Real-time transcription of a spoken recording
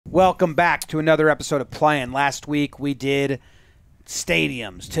Welcome back to another episode of Playing. Last week we did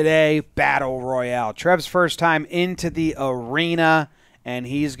stadiums. Today, Battle Royale. Trev's first time into the arena, and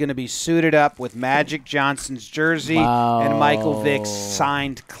he's going to be suited up with Magic Johnson's jersey and Michael Vick's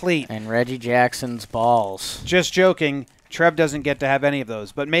signed cleat. And Reggie Jackson's balls. Just joking. Trev doesn't get to have any of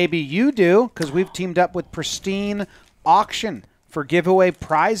those, but maybe you do, because we've teamed up with Pristine Auction for giveaway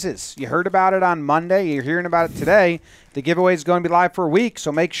prizes. You heard about it on Monday. You're hearing about it today. The giveaway is going to be live for a week, so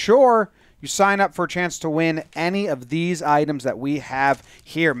make sure you sign up for a chance to win any of these items that we have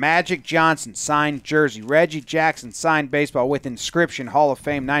here. Magic Johnson signed jersey, Reggie Jackson signed baseball with inscription Hall of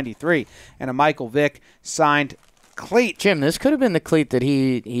Fame 93, and a Michael Vick signed cleat. Jim, this could have been the cleat that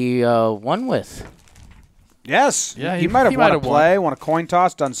he won with. Yes. Yeah, he might have won a play, won a coin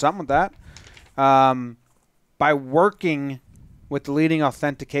toss, done something with that. By working with the leading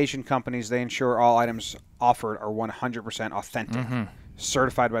authentication companies, they ensure all items offered are 100% authentic,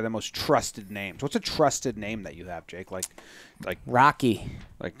 certified by the most trusted names. What's a trusted name that you have, Jake? Like Rocky.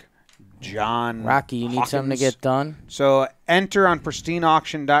 Like John Rocky, you need Hawkins? something to get done? So enter on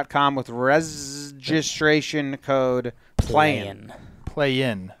pristineauction.com with registration code PLAYIN. Play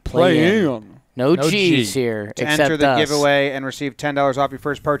in. No No G's G. here, To except enter the us. giveaway and receive $10 off your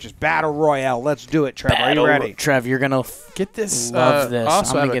first purchase. Battle Royale. Let's do it, Trevor. Are you ready? Trev, you're going to Get this. love this.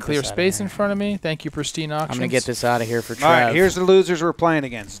 Also, I'm I gonna have a get clear this outta space here. in front of me. Thank you, Pristine Auctions. I'm going to get this out of here for Trev. All right, here's the losers we're playing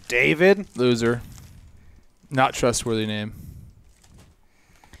against. David. Loser. Not trustworthy name.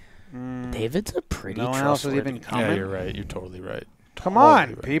 David's a pretty No one else is trustworthy. even coming. Yeah, you're right. You're totally right. Come Totally on,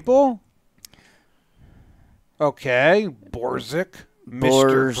 right. people. Okay, Borzik. Mr.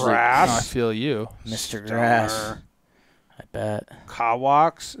 Borzik. I Grass. feel you. Mr. Grass. Stoner, I bet.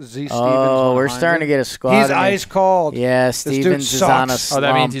 Kawax. Z. Stevens. Oh, we're 100. starting to get a squad. He's in it. ice cold. Yeah, dude Stevens is on a sucks. Oh, slump.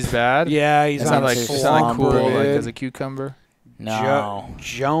 that means he's bad? Yeah, he's It's on not like, a it's not slump, like cool, like dude. as a cucumber. No.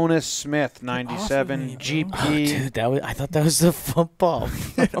 Jonas Smith, 97. Oh, GP. dude, I thought that was the football.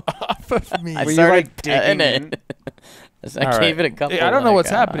 Off of me. I Were you, started like, petting digging it. I gave it a couple. I don't know when what's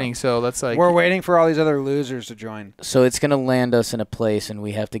got happening, out. so that's like. We're waiting for all these other losers to join. So it's going to land us in a place, and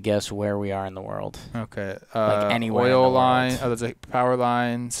we have to guess where we are in the world. Okay. anywhere in Oil the line. world. Oh, there's like power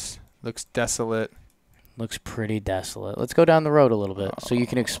lines. Looks desolate. Looks pretty desolate. Let's go down the road a little bit so you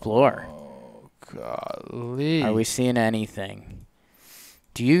can explore. Golly. Are we seeing anything?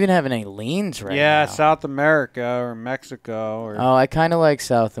 Do you even have any leans right Yeah, now? South America or Mexico. Or Oh, I kind of like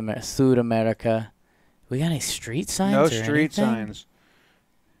South America. We got any street signs? no or street anything? signs.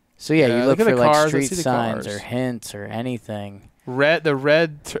 So yeah, you Yeah, look look at for the like cars. street Let's see the signs cars. or hints or anything. The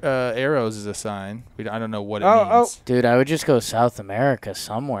red arrows is a sign. I don't know what it Oh, means. Dude, I would just go South America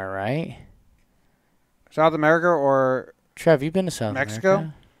somewhere, right? South America or Trev, you been to South Mexico?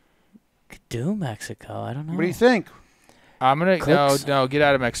 America? Could do Mexico. I don't know. what do you think? I'm gonna Clicks? no, get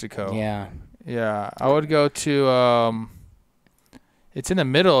out of Mexico. Yeah. Yeah, I would go to. It's in the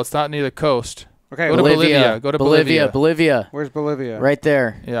middle. It's not near the coast. Okay, Go to Bolivia. Go to Bolivia. Bolivia. where's Bolivia? Right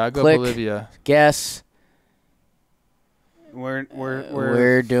there. Yeah, I go Click. Bolivia. Guess.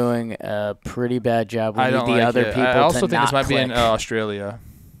 We're doing a pretty bad job. We I need don't the like other it. people I also to think this not might be in click. Australia.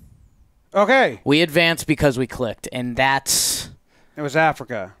 okay. We advanced because we clicked, and that's It was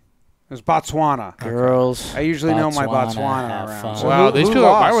Africa. It was Botswana. girls. I usually know my Botswana, Botswana have around. fun. So Wow, who these people. Why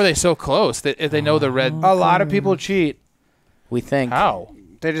lost? were they so close? If they know the red. A lot of people cheat. We think. How?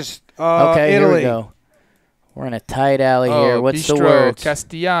 They just Okay, Italy. here we go. We're in a tight alley here. What's the Bistro word?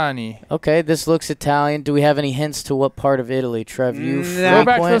 Castellani. Okay, this looks Italian. Do we have any hints to what part of Italy, Trev? You No. Go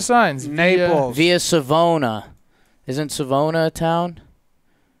back to the frequent? signs. Naples. Via Savona. Isn't Savona a town?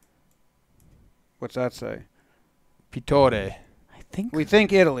 What's that say? Pittore. I think. We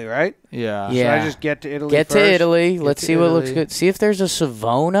think Italy, right? Yeah. Yeah. Should I just get to Italy Get first? to Italy. Get Let's to see what looks Italy. good. See if there's a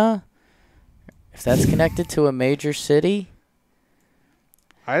Savona. If that's connected to a major city.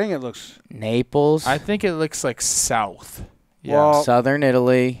 I think it looks. Naples. I think it looks like south. Yeah. Well- Southern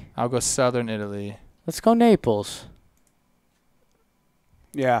Italy. I'll go southern Italy. Let's go Naples.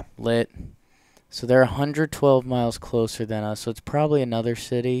 Yeah. Lit. So they're 112 miles closer than us, so it's probably another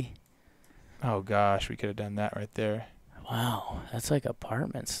city. Oh gosh, we could have done that right there. Wow, that's like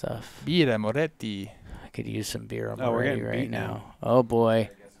apartment stuff. Birra Moretti. I could use some beer we're already getting right beat now. Oh boy.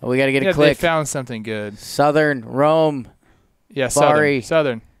 Oh, we got to get Yeah, a they click. found something good. Southern Rome. Yeah, Bari.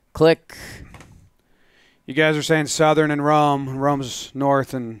 southern. Click. You guys are saying southern and Rome. Rome's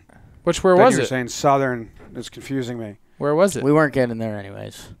north, and Where then was you were it? saying southern. It's confusing me. Where was it? We weren't getting there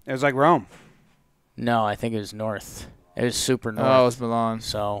anyways. It was like Rome. No, I think it was north. It was super north. Oh, it was Milan.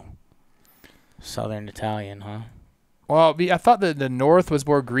 So, Southern Italian, huh? Well, I thought that the north was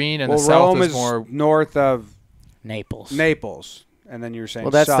more green and well, the south Rome was is more. north of Naples. Naples, and then you were saying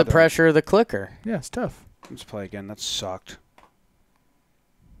Well, that's southern. the pressure of the clicker. Yeah, it's tough. Let's play again. That sucked.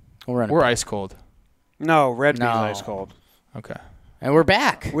 We're ice cold. No, Red Bee's No. ice cold. Okay. And we're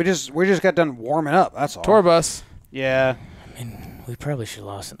back. We just got done warming up. That's all. Tour bus. Yeah. I mean, we probably should have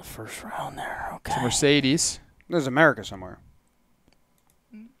lost in the first round there. It's a Okay. Mercedes. There's America somewhere.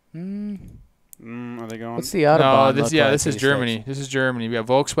 Mm. Are they going? What's the Autobahn No, look like this is these Germany. days? This is Germany. We have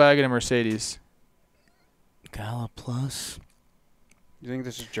Volkswagen and Mercedes. Gala Plus. You think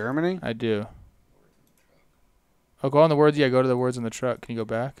this is Germany? I do. Oh, go on the words. Yeah, go to the words on the truck. Can you go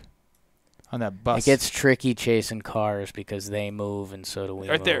back? On that bus. It gets tricky chasing cars because they move and so do we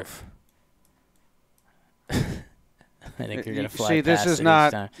Right there. move. I think you're going to fly See, this past is it not.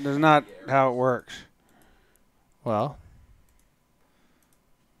 each time. This is not how it works. Well,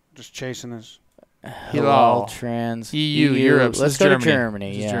 Just chasing this. Halal trans. EU, Europe. Let's go to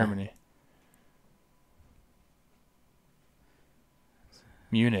Germany. This Yeah. is Germany.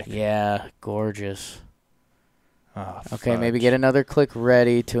 Munich. Yeah, gorgeous. Oh, Okay, maybe fudge. get another click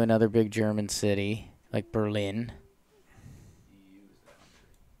ready to another big German city like Berlin.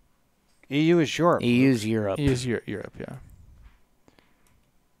 EU is Europe. EU's Europe. EU's Europe, yeah.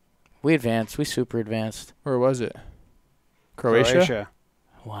 We advanced. We super advanced. Where was it? Croatia?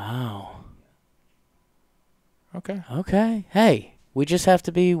 Wow. Okay. Okay. Hey, we just have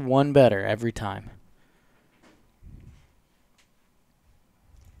to be one better every time.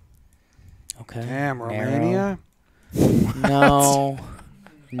 Okay. Damn, narrow. Romania. No.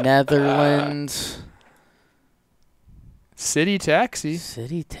 Netherlands. City taxi.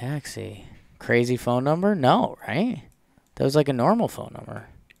 City taxi. Crazy phone number? No, right? That was like a normal phone number.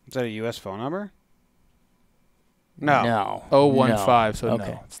 Is that a U.S. phone number? No. No. 015, so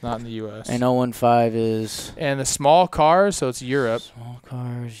Okay. no. It's not in the U.S. And 015 is And the small cars, so it's Europe. small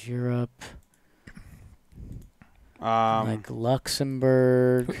cars, Europe, Um, like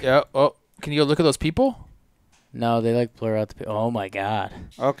Luxembourg. Yeah. Oh, can you go look at those people? No, they like blur out the. Oh my God.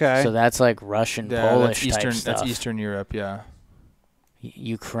 okay. So that's like Russian, Yeah, Polish that's Eastern. type stuff. That's Eastern Europe. Yeah.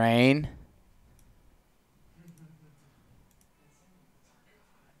 Ukraine.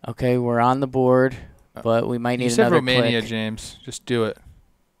 Okay, we're on the board, but we might need You said another Romania, click. James. Just do it.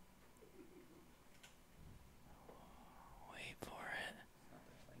 Wait for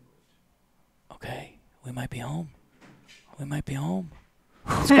it. Okay, we might be home. We might be home.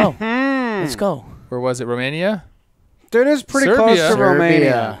 Let's go. Let's go. Where was it? Romania. Dude, it's pretty Serbia. close to Serbia.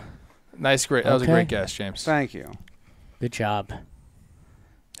 Romania. Nice, great. That was a Okay. great guess, James. Thank you. Good job.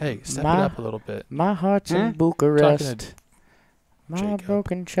 Hey, step Ma- it up a little bit. My heart's in Talking Bucharest. to My Jacob.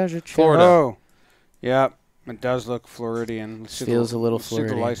 broken treasure chest. Florida. Oh, yep. It does look Floridian. Let's see Feels the, a little let's see the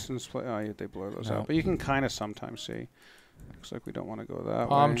Floridian. license plate. Oh, yeah, they blur those No. out, but you can kind of sometimes see. Looks like we don't want to go that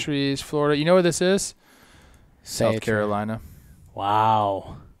Palm way. trees, Florida. You know where this is? Say South it, Carolina.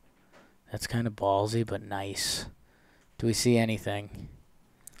 Wow. That's kind of ballsy, but nice. Do we see anything?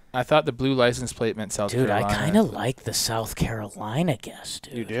 I thought the blue license plate meant South Dude, Carolina. I kind of like the South Carolina guess,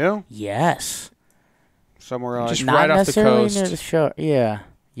 dude. You do? Yes. Somewhere else. Just Not right off the necessarily coast. near the shore. Yeah.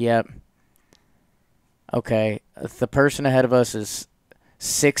 Yep. Okay. The person ahead of us is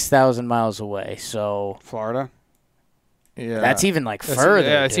 6,000 miles away, so Florida. Yeah. that's even like That's- further.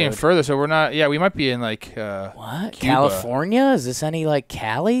 Yeah, it's even dude. further. So we're not. Yeah, we might be in like. What? Cuba. California? Is this any like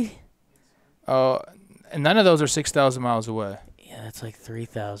Cali? Oh, and none of those are 6,000 miles away. Yeah, that's like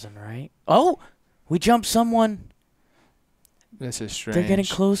 3,000, right? Oh, we jumped someone. This is strange. They're getting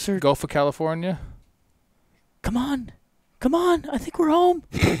closer. Gulf of California. Come on. Come on. I think we're home.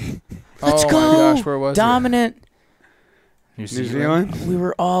 Oh Let's my go. gosh, where was Dominant. New New Zealand. Zealand. We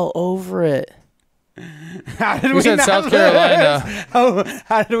were all over it. How did We said not South lose? Carolina. Oh,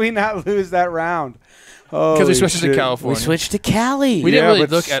 how did we not lose that round? Because we switched to Holy shit. California. We switched to Cali. We didn't Yeah, really but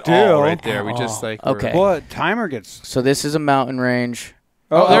look at still. all right there. We At just all. like. Okay. What timer gets? So this is a mountain range.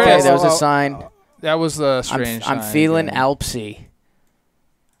 Oh, there it Okay, is. there was a sign. That was the I'm, strange. I'm sign feeling again. Alpsy.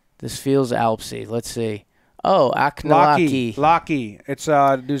 This feels Alpsy. Let's see. Oh, Lockie. Aknalaki. Lockie. It's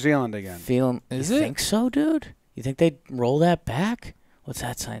New Zealand again. Feeling. Is you it? think so, dude? You think they'd roll that back? What's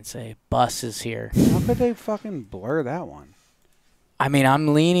that sign say? Bus is here. How could they fucking blur that one? I mean,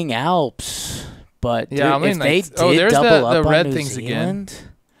 I'm leaning Alps, but Yeah, dude, I mean, if they like- oh, did there's double the up red on New things again. Zealand,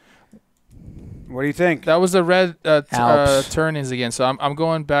 What do you think? That was the red Alps. turn-ins again. So I'm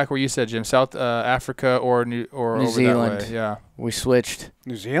going back where you said, Jim. South Africa or New over Zealand. that way. Yeah. we switched.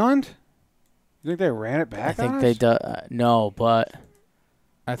 New Zealand? You think they ran it back? I think on they us? no, but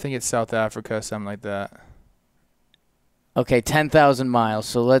I think it's South Africa, something like that. okay, 10,000 miles.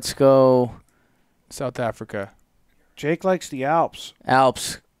 So let's go South Africa. Jake likes the Alps.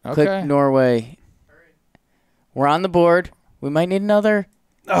 Alps. Okay. Click Norway. We're on the board. We might need another.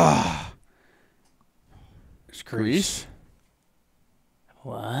 Ah. It's Greece.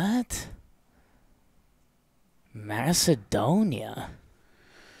 What? Macedonia.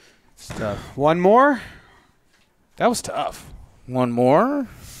 It's tough. One more? That was tough. One more?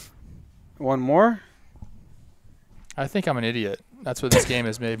 One more? I think I'm an idiot. That's what this game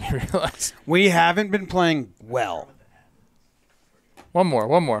has made me realize. We haven't been playing well. One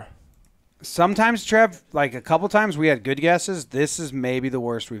more. Sometimes, Trev, like a couple times we had good guesses. This is maybe the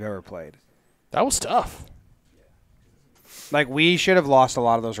worst we've ever played. That was tough. Like, we should have lost a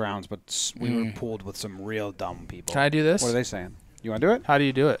lot of those rounds, but we were pooled with some real dumb people. Can I do this? What are they saying? You want to do it? How do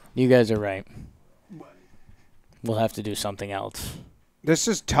you do it? You guys are right. We'll have to do something else. This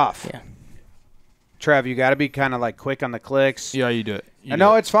is tough. Yeah. Trev, you got to be kind of like quick on the clicks. Yeah, you do it. I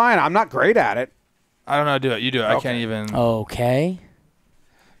know it's fine. I'm not great at it. I don't know how to do it. You do it. Okay. I can't even. Okay.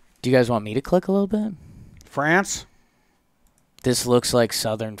 Do you guys want me to click a little bit? France, This looks like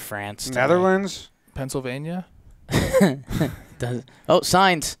southern France. to me. Netherlands. Pennsylvania? Oh,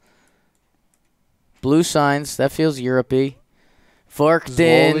 signs. Blue signs. That feels Europe-y.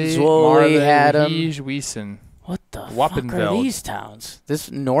 Forkton, Zwolle, Haddam. Wiesen. What the fuck Wappenveld. are these towns?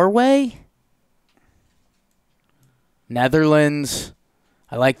 This Norway? Netherlands.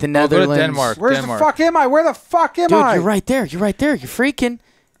 I like the Go to Netherlands. Denmark. Where the fuck am I? Where the fuck am Dude, I? you're right there. You're right there. You're freaking.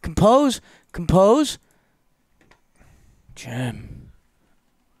 Compose. Jim.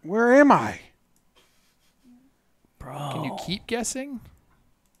 Where am I? Bro. Can you keep guessing?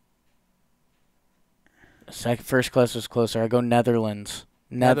 First class was closer. I go Netherlands.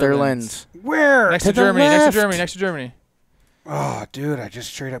 Netherlands. Where? Next To to the Germany. left. Next to Germany. Oh, dude, I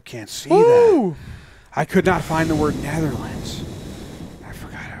just straight up can't see that. I could not find the word Netherlands. I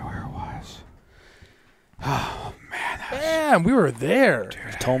forgot where it was. Oh, man. Damn, we were there.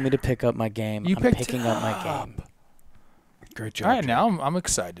 You told me to pick up my game. You I'm picked picking it up my up. game. Great job. All right, now I'm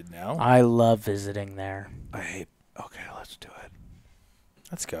excited now. I love visiting there. Okay, let's do it.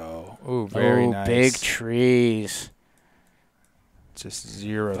 Let's go. Ooh, very nice. Big trees. Just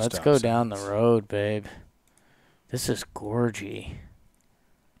zero Let's stop go signs. down the road, babe. This is gorgy.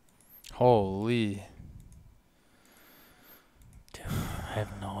 Holy. Dude, I have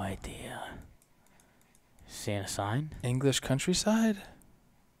no idea. Seeing a sign? English countryside?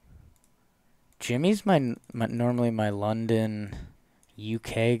 Jimmy's normally my London,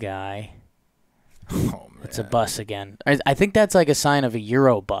 UK guy. Oh, man. It's a bus again. I think that's like a sign of a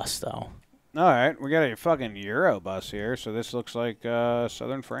Euro bus, though. All right, we got a fucking Euro bus here, so this looks like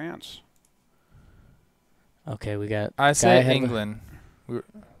southern France. Okay, we got. I guy say ahead of- England.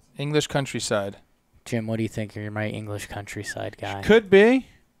 English countryside. Jim, what do you think? You're my English countryside guy. Could be.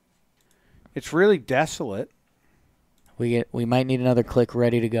 It's really desolate. We might need another click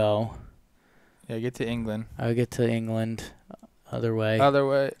ready to go. Yeah, get to England. I'll get to England. Other way. Other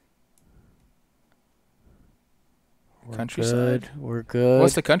way. We're countryside. Good. We're good.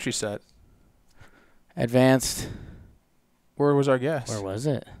 What's the countryside? Advanced. Where was our guess? Where was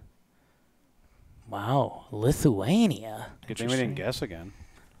it? Wow, Lithuania. Good thing we didn't guess again.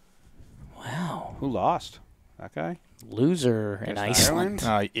 Wow, Who lost? That guy? loser in Guessed Iceland.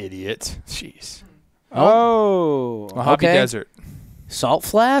 Oh, you idiot. Jeez. Oh. Mojave Okay. Desert. Salt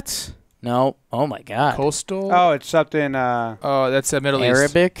Flats? No. Oh my God. Coastal? Oh, it's something. Oh, that's the Middle East.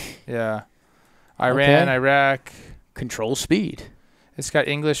 Arabic. Yeah. Iran, Okay. Iraq. Control speed. It's got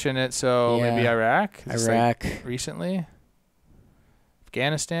English in it, so Yeah. maybe Iraq. Is this, Iraq. like, recently.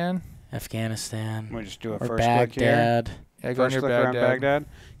 Afghanistan. Afghanistan. We just do a Or first click here. Baghdad. Yeah, go First near click around Baghdad. Baghdad.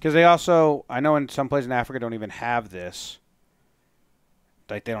 Because they also, I know in some places in Africa don't even have this.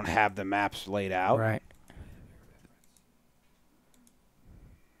 Like they don't have the maps laid out. Right.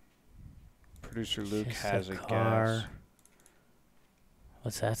 Producer Luke Just has a car. guess.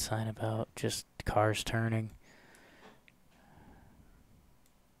 What's that sign about? Just cars turning.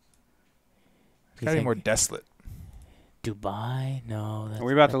 It's gotta be more desolate. Dubai? No. Are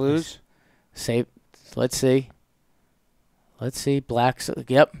we about to lose? Save. Let's see. Let's see. Blacks.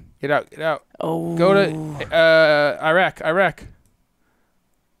 Yep. Get out. Oh. Go to Iraq.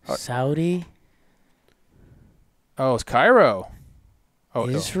 Saudi. Oh, it's Cairo. Oh,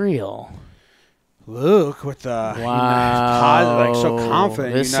 no. Israel. Luke with the Wow. like so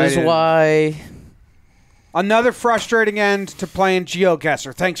confident. This United. is why. Another frustrating end to playing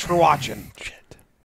Geoguessr. Thanks for watching.